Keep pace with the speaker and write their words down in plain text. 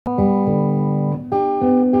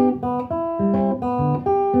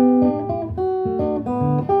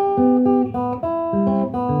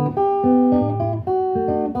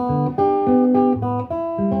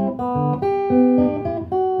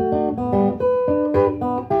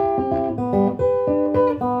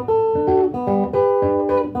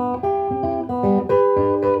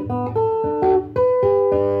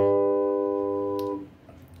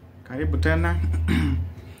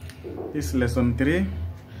This lesson 3.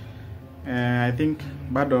 I think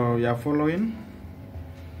bado you are following.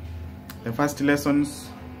 The first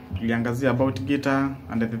lessons tuliangazia about guitar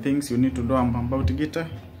and the things you need to do about guitar.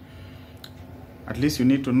 At least you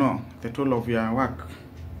need to know the tool of your work.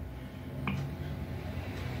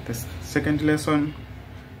 The second lesson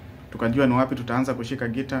tukajua ni wapi tutaanza kushika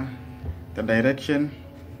guitar, the direction.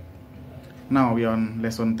 Now we are on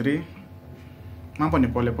lesson 3. Mambo ni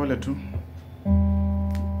pole pole tu.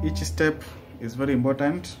 Each step is very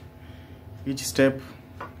important. Each step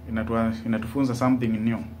inatufunza something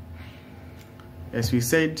new. As we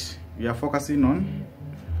said, we are focusing on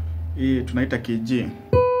hii tunaita key G.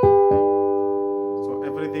 So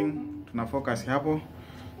everything tuna focus hapo.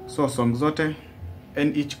 So songs zote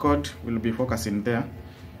and each chord will be focusing there.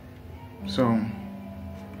 So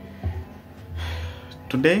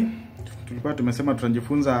today tulikuwa tumesema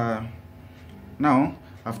tutajifunza now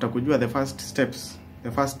after kujua the first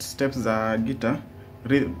steps za guitar.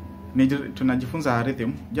 Tunajifunza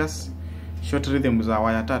rhythm, just short rhythm za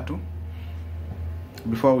waya tatu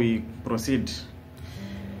before we proceed.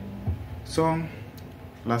 So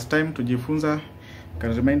last time tujifunza,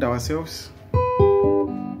 can remind ourselves.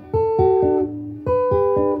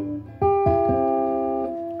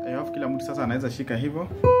 I hope kila mtu sasa anaweza shika hivyo.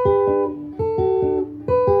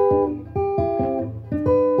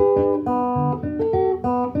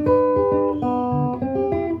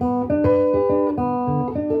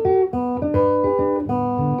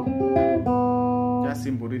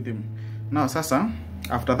 Now sasa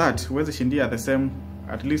after that uweze shindia the same,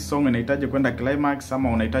 at least song inahitaji kwenda climax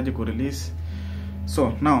ama unahitaji ku release.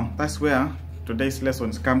 So now that's where today's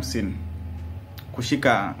lessons comes in.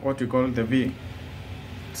 Kushika what we call the V.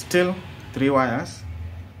 Still 3 wires.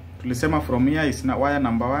 Tulisema from here is wire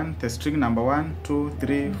number 1, the string number 1, 2,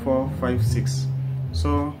 3, 4, 5, 6.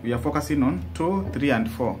 So we are focusing on 2, 3 and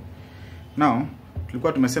 4. Now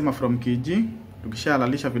tulikuwa tumesema from key G,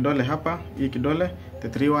 tukishalalisha vidole hapa, hii kidole, the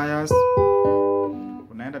 3 wires,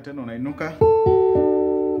 unaenda tena unainuka,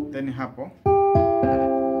 then hapo.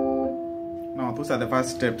 Now those are the first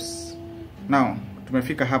steps. Now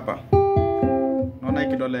tumefika hapa, naona hii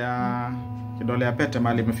kidole ya pete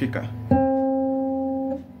mahali imefika.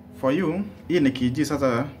 For you, hii ni key G.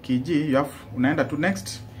 Sasa key G unaenda to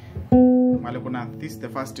next mahali kuna this, the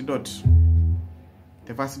first dot.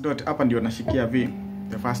 The first dot hapa ndio nashikia V,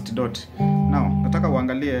 the first dot. Now nataka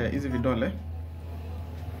uangalie hizi vidole.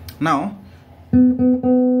 Now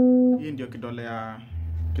hii ndio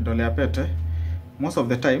kidole ya pete. Most of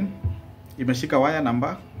the time imeshika wire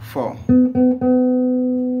number 4.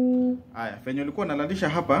 Haya, venye ulikuwa unalalisha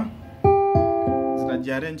hapa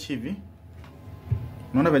zinajiarrange hivi.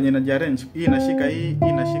 Unaona venye inajiarrange, hii inashika hii,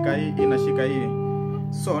 inashika hii, inashika hii.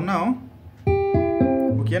 So now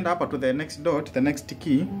ukienda hapa to the next dot, the next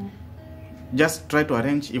key, just try to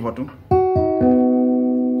arrange hivyo tu.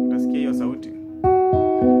 Utasikia hiyo sauti.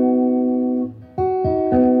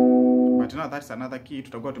 But now that's another key,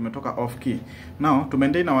 tutakuwa tumetoka off key. Now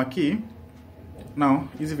tumeendea na key. Now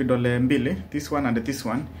hizi vidole mbili, this one and this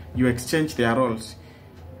one, you exchange their roles.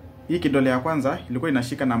 Hii kidole ya kwanza ilikuwa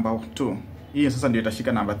inashika number 2. Hii sasa ndio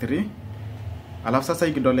itashika number 3. Alafu sasa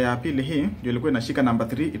hii kidole ya pili hii ndio ilikuwa inashika number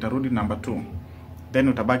 3, itarudi number 2. Then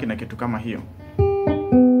utabaki na kitu kama hiyo.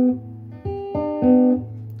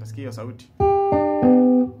 Utasikia hiyo sauti.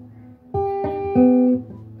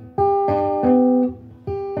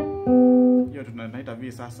 Hiyo tunaita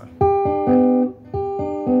V sasa.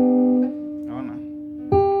 Naona?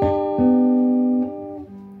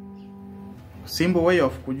 Simple way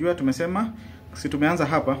of kujua, tumesema si tumeanza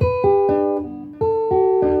hapa.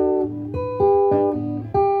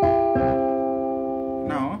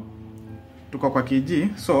 Now tuko kwa key G,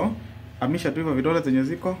 so amisha tu hivyo vidole zenye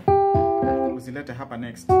ziko uzilete hapa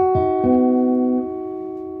next.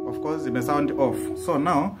 Of course zime sound off. So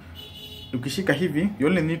now ukishika hivi, you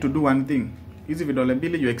only need to do one thing. Hizi vidole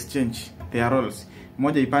mbili you exchange their roles.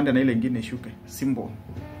 Moja ipande na ile nyingine ishuke. Simple.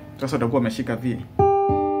 Sasa utakuwa umeshika V.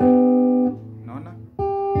 Unaona?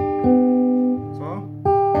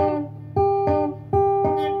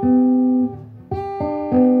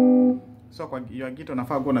 So kwa hiyo guitar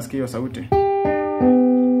unafaa kuwa unasikia hiyo sauti.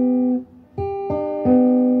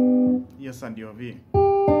 Hiyo sasa ndio V.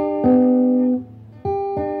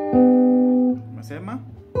 Unasema?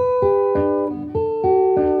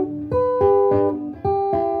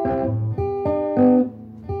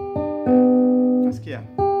 Nasikia?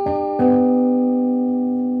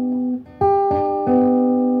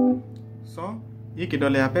 So, hii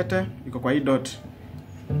kidole ya pete iko kwa hii dot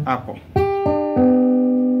hapo.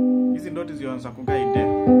 Hizi dot zinaanza kuguide.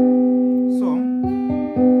 So,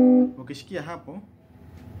 ukishikia hapo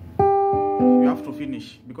you have to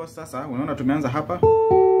finish, because sasa unaona tumeanza hapa,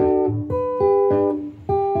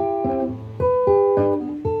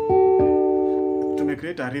 tume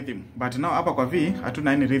create a rhythm, but now hapa kwa V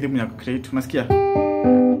hatuna any rhythm ya create. Unasikia?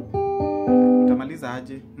 Utamaliza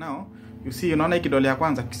aje? Now you see, unaona hii kidole ya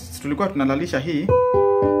kwanza tulikuwa tunalalisha hii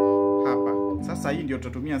hapa. Sasa hii ndio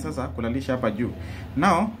tutatumia sasa kulalisha hapa juu.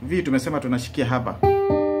 Now V tumesema tunashikia hapa.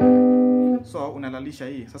 So unalalisha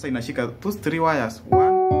hii. Sasa inashika those 3 wires.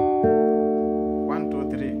 1 2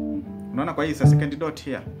 3. Unaona kwa hii second dot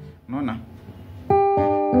here. Unaona?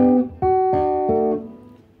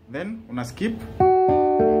 Then una skip.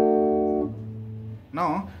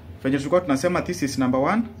 Now venye tulikuwa tunasema this is number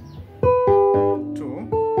 1 2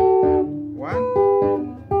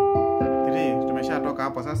 1 3. Tumeshatoka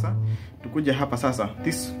hapo sasa. Tukuje hapa sasa.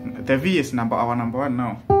 The V is our number 1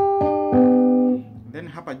 now. Then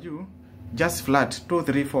hapa juu just flat 2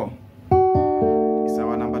 3 4 is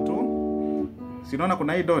our number 2. Si unaona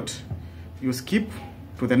kuna hii dot, you skip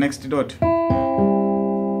to the next dot.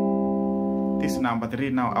 This number 3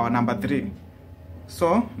 now, our number 3.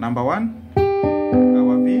 So number 1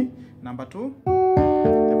 our V, number 2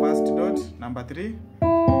 the first dot, number 3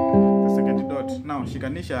 the second dot. Now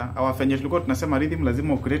shikanisha our fenye tulikuwa tunasema rhythm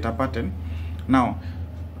lazima create a pattern. Now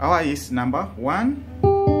our is number 1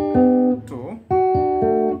 2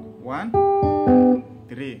 1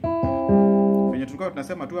 3. Venye tulikuwa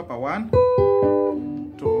tunasema tu hapa 1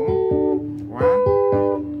 2 1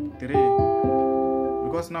 3,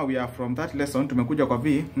 because now we are from that lesson tumekuja kwa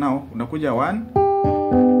V. Now unakuja 1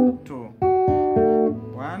 2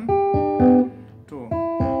 1 2.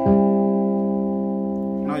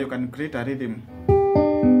 Now you can create a rhythm.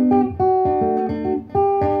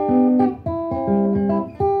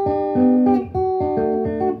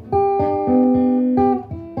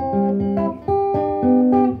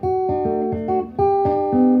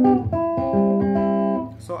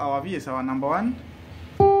 Is our number 1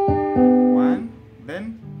 1,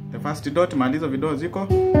 then the first dot malizo video ziko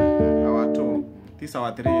our 2, this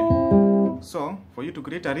our 3. So for you to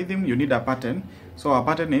create a rhythm you need a pattern. So our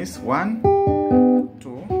pattern is 1 2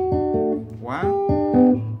 1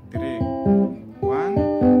 3 1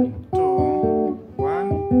 2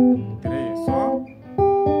 1 3. So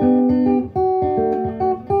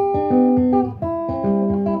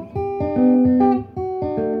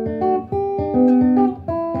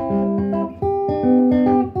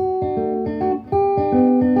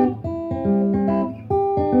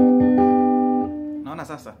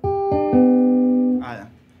sasa. Aya.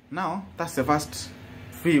 Now that's the first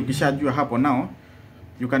V. Ukishajua hapo, now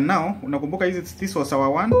you can now unakumbuka hizi, this was our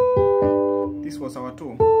 1, this was our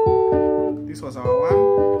 2, this was our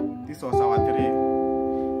 1, this was our 3.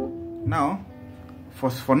 Now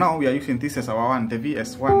for now we are using this as our 1, the V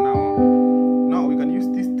as 1 now. Now we can use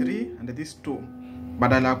this 3 and this 2.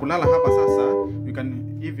 Badala ya kulala hapa sasa we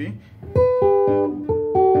can hivi.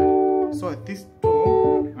 So this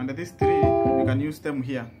 2 and this 3 you can use them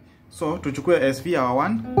here. So tuchukue as V our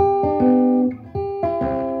 1.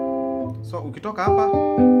 So ukitoka hapa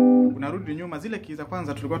unarudi nyuma, zile keys za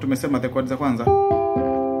kwanza tulikuwa tumesema the chords za kwanza.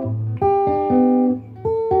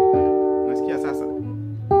 Nasikia sasa.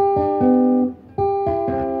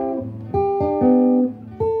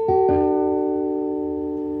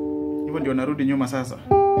 Hivyo ndio narudi nyuma sasa.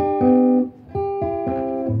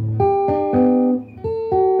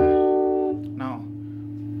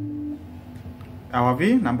 Our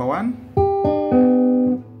V number 1,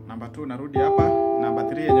 number 2 narudi hapa, number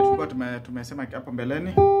 3 yenye tulikuwa tumesema hapo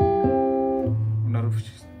mbeleni unarudi.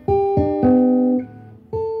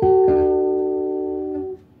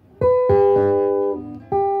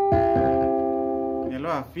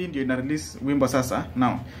 Nielewa V ndio ina release wimbo sasa.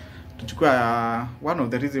 Now tuchukua one of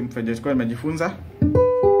the rhythm venye tulikuwa tumejifunza.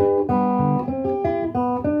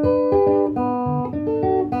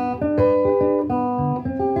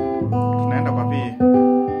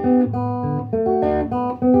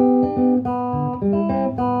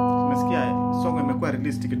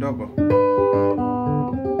 Kidogo.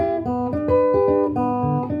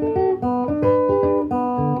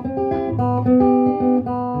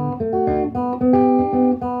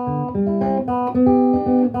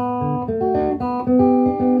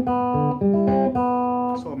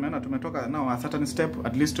 So umeona tumetoka now a certain step,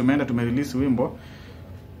 at least tumeenda tumerelease wimbo.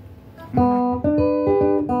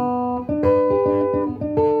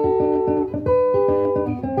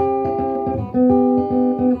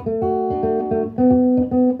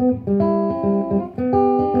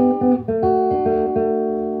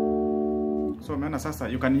 Sasa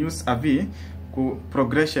you can use a V ku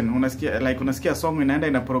progression. Unasikia like unasikia song inaenda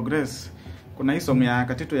ina progress. Kuna hii song ya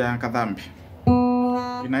Katitu ya Kadhambi.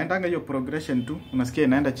 inaendanga hiyo progression tu, unasikia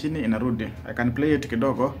inaenda chini inarudi. I can play it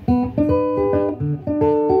kidogo.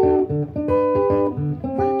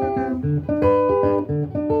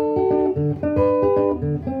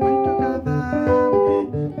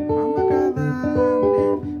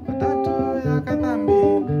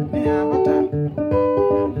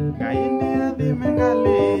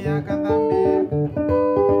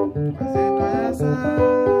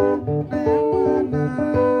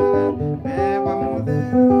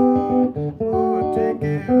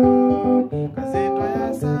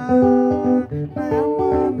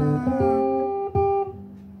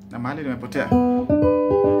 Na mahali nimepotea.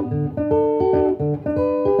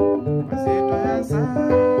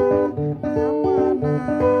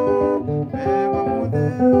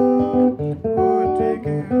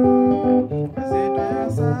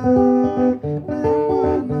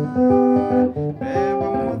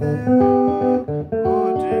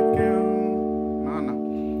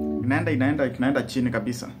 Inaenda chini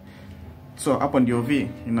kabisa. So hapo ndio V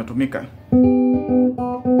inatumika.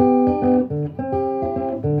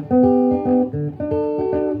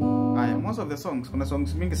 Most of the songs, kuna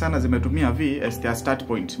songs mingi sana zimetumia V as their start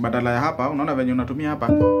point. Badala ya hapa, unaona venye unatumia hapa.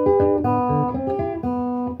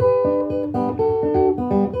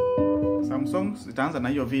 Some songs itaanza na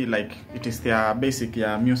hiyo V like it is their basic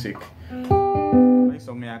ya music. Hii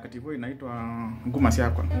song ya Kativo inaitwa Nguma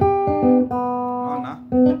Siakwa. Unaona?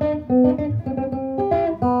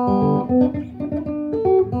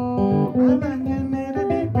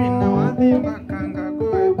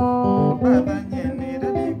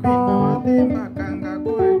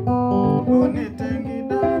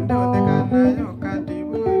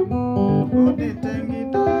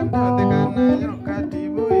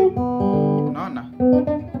 Unaona?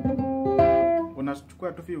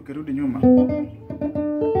 Unachukua tu ukirudi nyuma.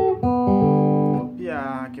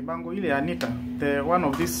 Pia kibango ile Anita, the one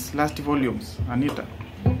of these last volumes, Anita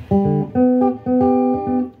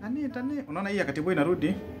ni, unaona hii ya Katibu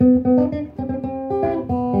inarudi.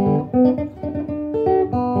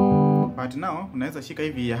 But now unaweza shika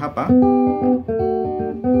hivi ya hapa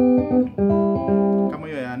kama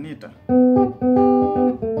hiyo ya Anita.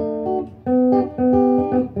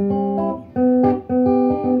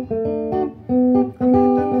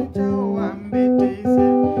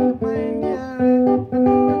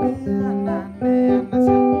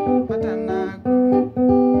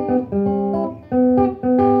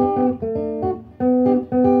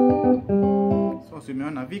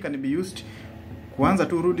 V can be used kuanza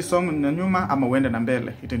tu rudi song na nyuma ama uende na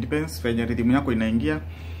mbele. It depends venye rhythm yako inaingia.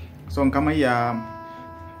 Song kama hii ya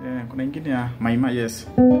kuna nyingine ya Maima, yes.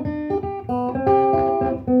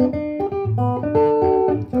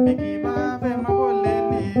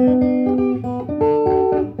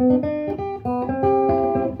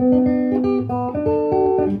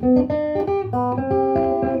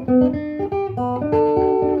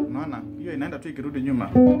 Unaona? Hiyo inaenda tu ikirudi nyuma.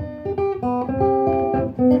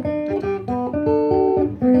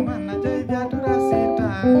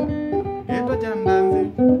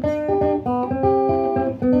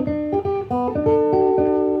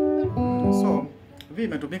 So V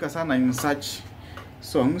imetumika sana in such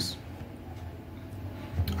songs,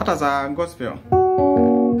 hata za gospel.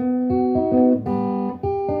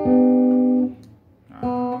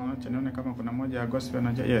 Acha nione kama kuna moja ya gospel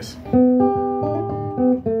na yes.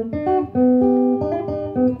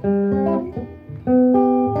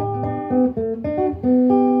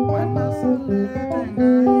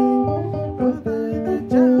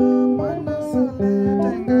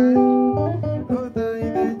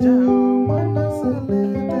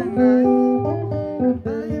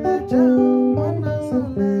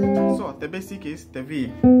 The basic is the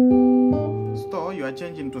V. So you are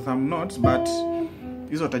changing to some notes, but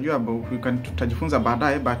hizo utajua tutajifunza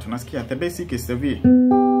baadaye, but unasikia the basic is the V.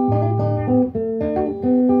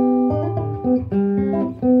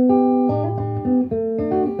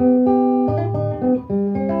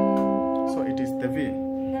 So it is the V.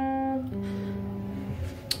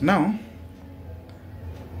 Now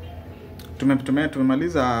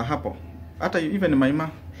tumemaliza hapo. Hata even Maima,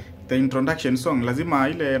 the introduction song lazima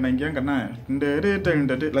ile naingianga naye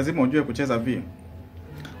lazima ujue kucheza V.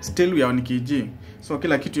 Still we are on key G, so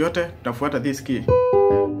kila kitu yote tutafuata this key.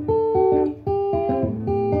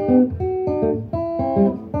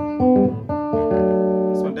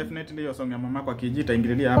 So definitely hiyo song ya mama kwa key G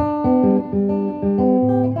itaingililia hapa.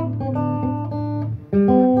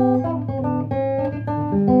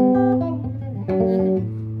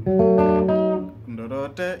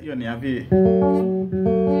 Ndorote hiyo ni ya V.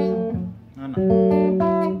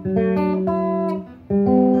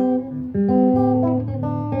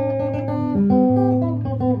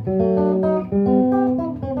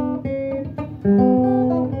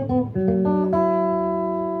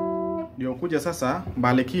 unakuja sasa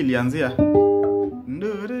mbali key ilianzia.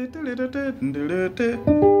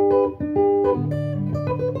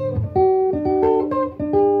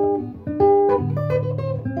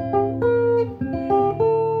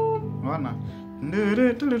 Unaona?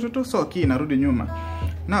 So key inarudi nyuma.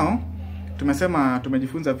 Now tumesema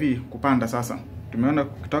tumejifunza V kupanda sasa. Tumeona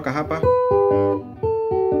kutoka hapa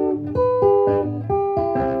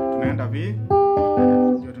tunaenda V,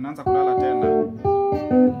 ndio tunaanza kulala tena.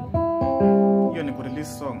 Hiyo ni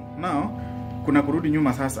ku-release song. Now kuna kurudi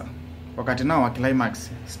nyuma sasa. Wakati nao wa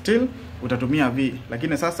climax still utatumia V,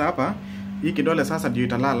 lakini sasa hapa hii kidole sasa ndio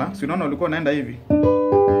italala. Si unaona ulikuwa unaenda hivi.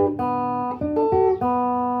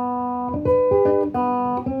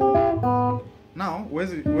 Now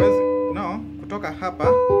now kutoka hapa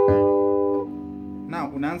now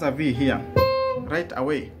unaanza V here right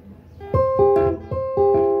away.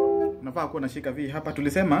 Unafaa kuwa unashika V hapa.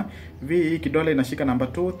 Tulisema V hii kidole inashika number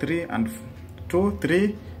 2, 3 and 2, 3,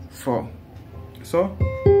 4. So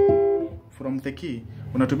from the key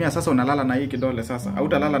unatumia sasa, unalala na hii kidole sasa.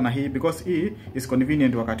 Hautalala na hii because hii is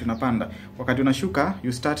convenient wakati unapanda. Wakati unashuka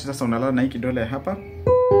you start sasa unalala na hii kidole hapa.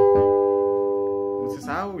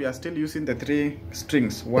 Usisahau we are still using the 3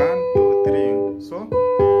 strings 1, 2, 3.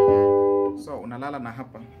 So unalala na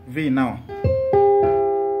hapa V now.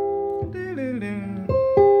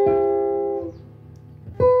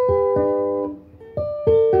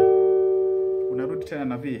 Unarudi tena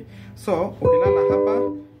na V. So ukilala hapa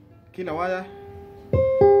kila waya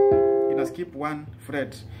ina skip 1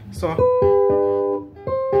 fret. So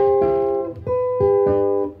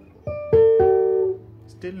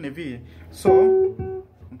still ni V. So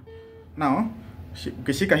now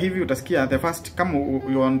ukishika hivi utasikia the first, kama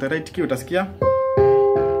you on the right key utasikia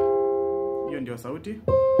hiyo ndio sauti.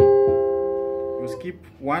 You skip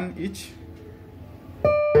 1 each.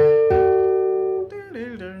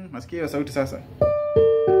 Nasikia hiyo sauti sasa.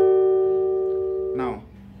 Now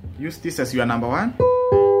use this as your number 1,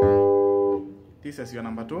 this as your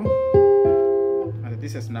number 2, and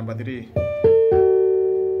this as number 3.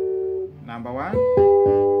 Number 1,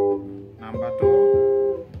 number 2,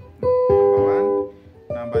 number 1,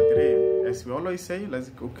 number 3. As we always say,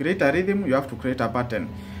 let's create a rhythm, you have to create a pattern.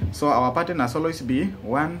 So our pattern has always be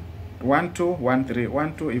 1, 1, 2, 1, 3,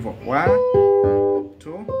 1, 2, evo 1,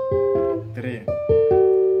 2, 3.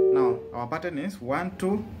 Now our pattern is 1,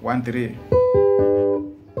 2, 1, 3.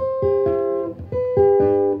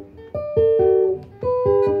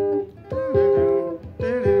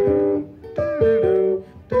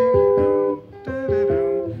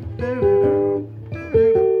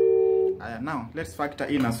 Now let's factor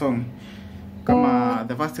in a song kama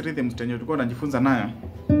the first rhythms tenye tulikuwa tunajifunza nayo.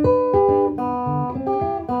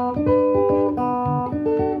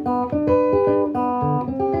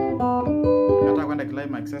 Nataka kwenda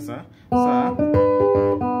climax sasa.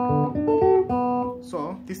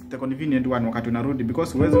 So this is the convenient one wakati unarudi,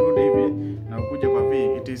 because uweze rudi hivi na ukuje kwa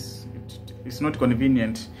V, it's not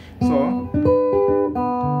convenient. So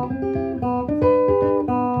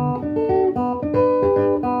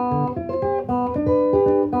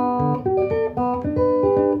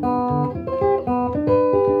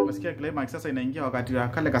climax sasa inaingia wakati wa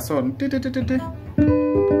kale kasoni. This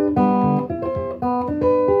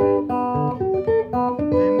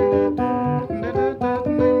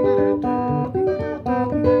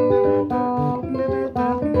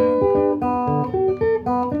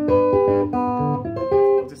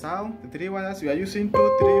is how the 3 wires we are using 2,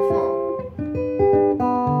 3, 4.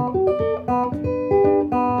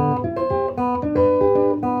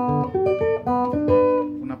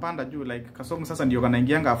 Unapanda juu like kasongo sasa ndio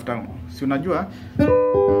kanaingianga after. Si unajua?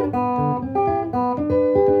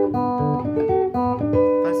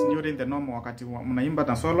 That's during the normal wakati mnaimba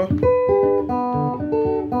na solo.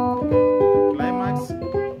 Climax.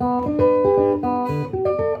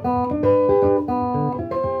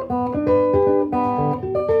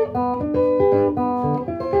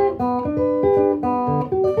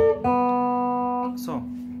 So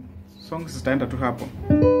songs zitaenda tu hapo.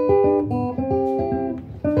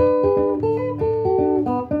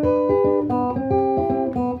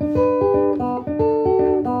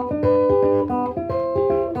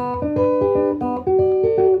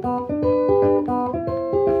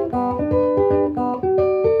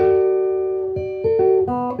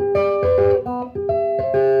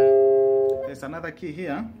 Another key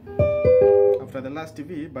here after the last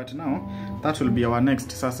V, but now that will be our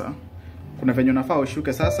next. Sasa kuna venye unafaa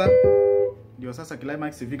ushuke sasa ndio sasa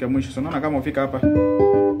climax ifike mwisho. So unaona kama ufika hapa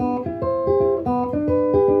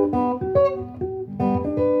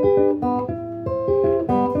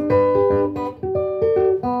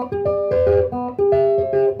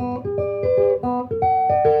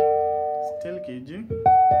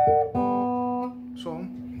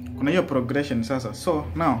progression sasa. So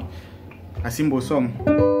now a simple song.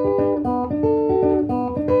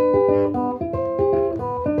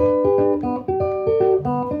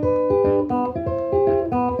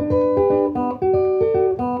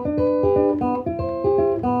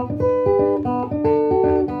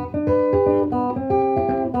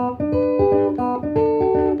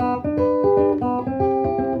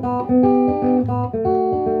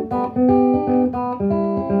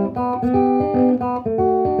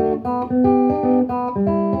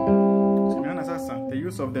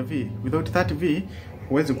 Of the V, without that V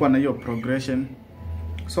huwezi kuwa na hiyo progression.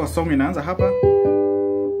 So song inaanza hapa,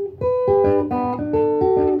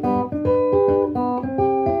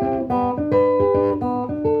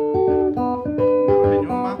 narudi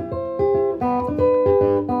nyuma,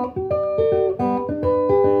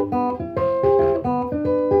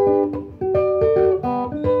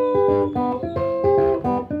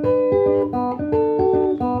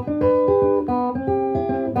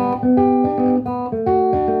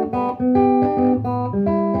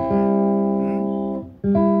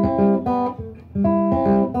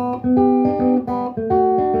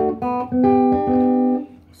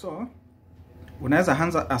 unaweza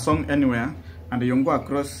anza a song anywhere and you go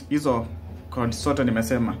across hizo chords zote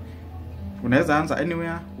nimesema. Unaweza anza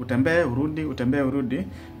anywhere, utembee urudi, utembee urudi.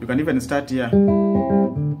 You can even start here.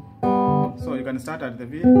 So you can start at the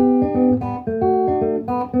V,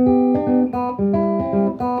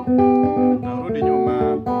 na urudi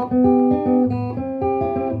nyuma,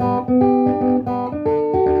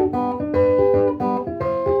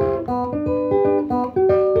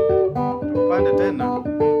 upande tena.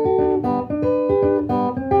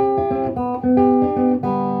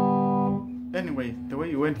 Anyway,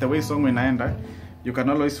 the way song inaenda, you can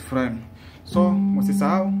always frame. So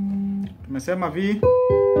msisahau tumesema V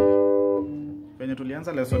venye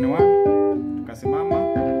tulianza lesson 1, tukasimama,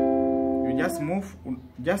 you just move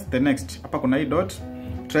just the next. Hapa kuna hii dot,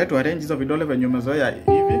 try to arrange hizo vidole venye umezoea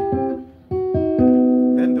hivi.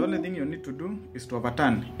 Then the only thing you need to do is to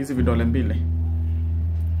overturn hizi vidole mbili,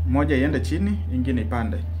 moja iende chini, ingine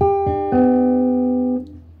ipande.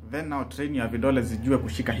 Then now train your vidole zijue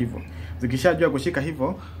kushika hivyo. Zikishajua kushika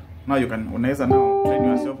hivyo, now unaweza now train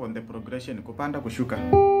yourself on the progression, kupanda kushuka.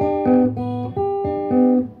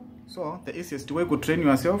 So the easiest way to train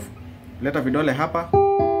yourself, leta vidole hapa,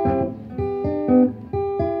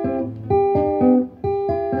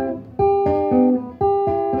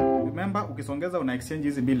 remember ukisongeza una exchange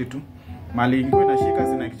hizi mbili tu, mali ingine inashika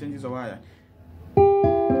zina exchange hizo waya.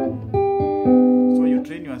 So you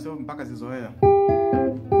train yourself mpaka zizoea.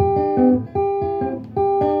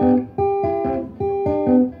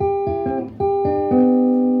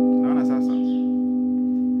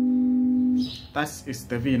 That is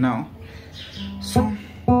the V now. So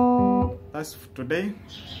that's today,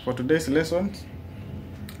 for today's lesson.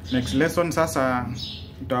 Next lesson sasa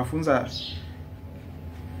nitawafunza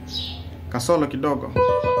kasolo kidogo.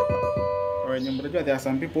 Wenye mnajua there are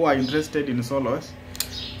some people who are interested in solos.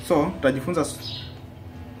 So tutajifunza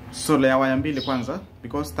solo ya waya mbili kwanza,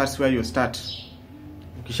 because that's where you start.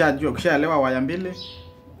 Ukishaelewa waya mbili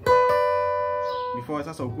before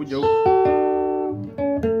sasa ukuje huko.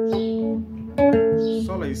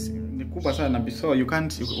 Solo ni kubwa sana, so you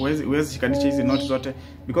can't uwezi shikanisha hizi note zote,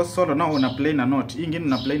 because solo now una play na note, hii nyingine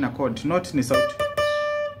una play na chord. Note ni sauti.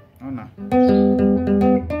 Unaona?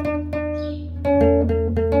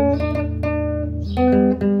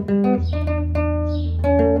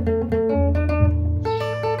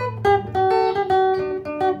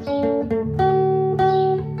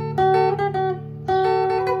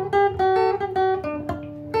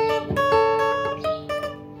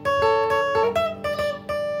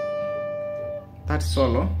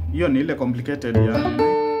 Solo hiyo ni ile complicated ya,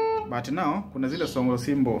 but now kuna zile songo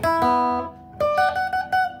symbol.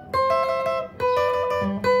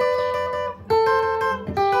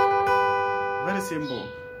 Very simple.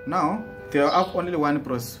 Now there are only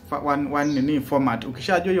one format.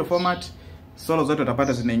 Ukishajua hiyo format, solo zote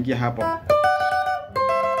utapata zinaingia hapo.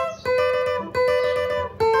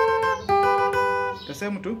 The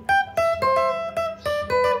same tu.